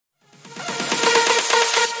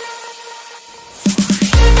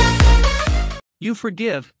You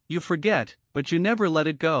forgive, you forget, but you never let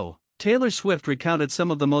it go. Taylor Swift recounted some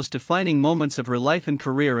of the most defining moments of her life and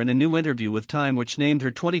career in a new interview with Time, which named her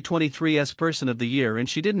 2023's Person of the Year, and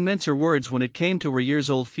she didn't mince her words when it came to her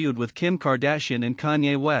years-old feud with Kim Kardashian and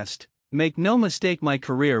Kanye West. "Make no mistake, my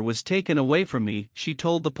career was taken away from me," she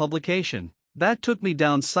told the publication. "That took me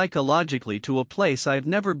down psychologically to a place I've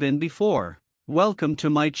never been before. Welcome to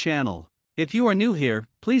my channel. If you are new here,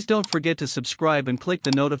 please don't forget to subscribe and click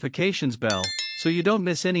the notifications bell so you don't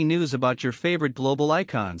miss any news about your favorite global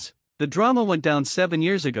icons." The drama went down 7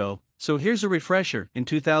 years ago, so here's a refresher. In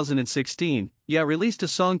 2016, Ye released a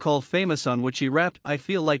song called Famous, on which he rapped, "I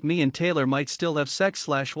feel like me and Taylor might still have sex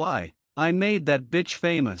 / why I made that bitch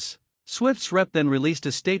famous." Swift's rep then released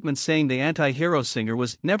a statement saying the anti-hero singer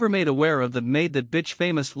was never made aware of the "made that bitch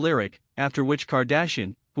famous" lyric, after which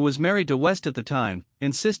Kardashian, who was married to West at the time,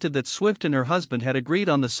 insisted that Swift and her husband had agreed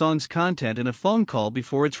on the song's content in a phone call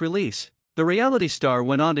before its release. The reality star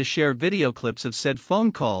went on to share video clips of said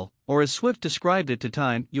phone call, or as Swift described it to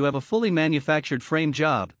Time, "You have a fully manufactured frame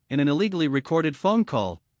job," in an illegally recorded phone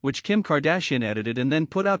call, which Kim Kardashian edited and then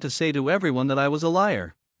put out to say to everyone that I was a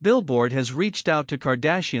liar. Billboard has reached out to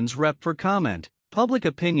Kardashian's rep for comment. Public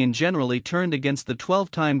opinion generally turned against the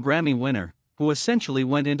 12-time Grammy winner, who essentially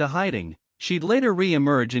went into hiding. She'd later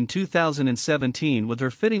re-emerge in 2017 with her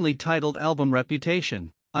fittingly titled album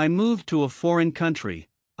Reputation. "I moved to a foreign country.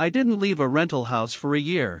 I didn't leave a rental house for a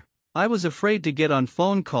year. I was afraid to get on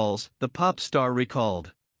phone calls," the pop star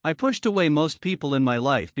recalled. "I pushed away most people in my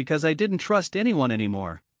life because I didn't trust anyone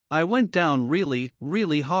anymore. I went down really,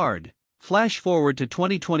 really hard." Flash forward to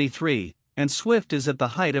 2023, and Swift is at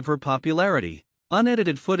the height of her popularity.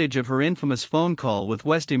 Unedited footage of her infamous phone call with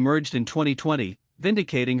West emerged in 2020,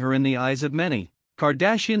 vindicating her in the eyes of many.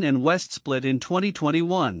 Kardashian and West split in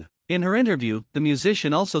 2021. In her interview, the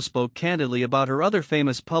musician also spoke candidly about her other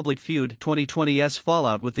famous public feud, 2020's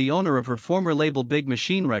fallout with the owner of her former label Big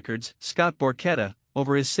Machine Records, Scott Borchetta,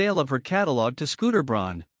 over his sale of her catalog to Scooter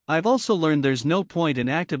Braun. "I've also learned there's no point in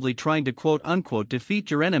actively trying to quote-unquote defeat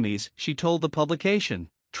your enemies," she told the publication.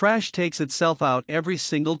 "Trash takes itself out every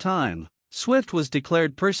single time." Swift was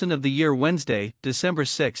declared Person of the Year Wednesday, December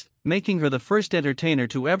 6, making her the first entertainer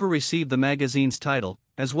to ever receive the magazine's title,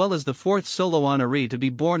 as well as the fourth solo honoree to be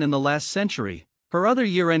born in the last century. Her other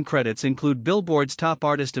year-end credits include Billboard's Top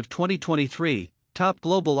Artist of 2023, Top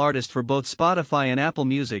Global Artist for both Spotify and Apple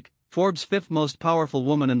Music, Forbes' 5th Most Powerful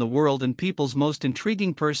Woman in the World, and People's Most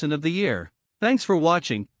Intriguing Person of the Year. Thanks for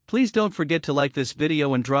watching. Please don't forget to like this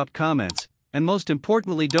video and drop comments, and most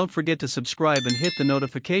importantly, don't forget to subscribe and hit the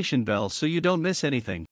notification bell so you don't miss anything.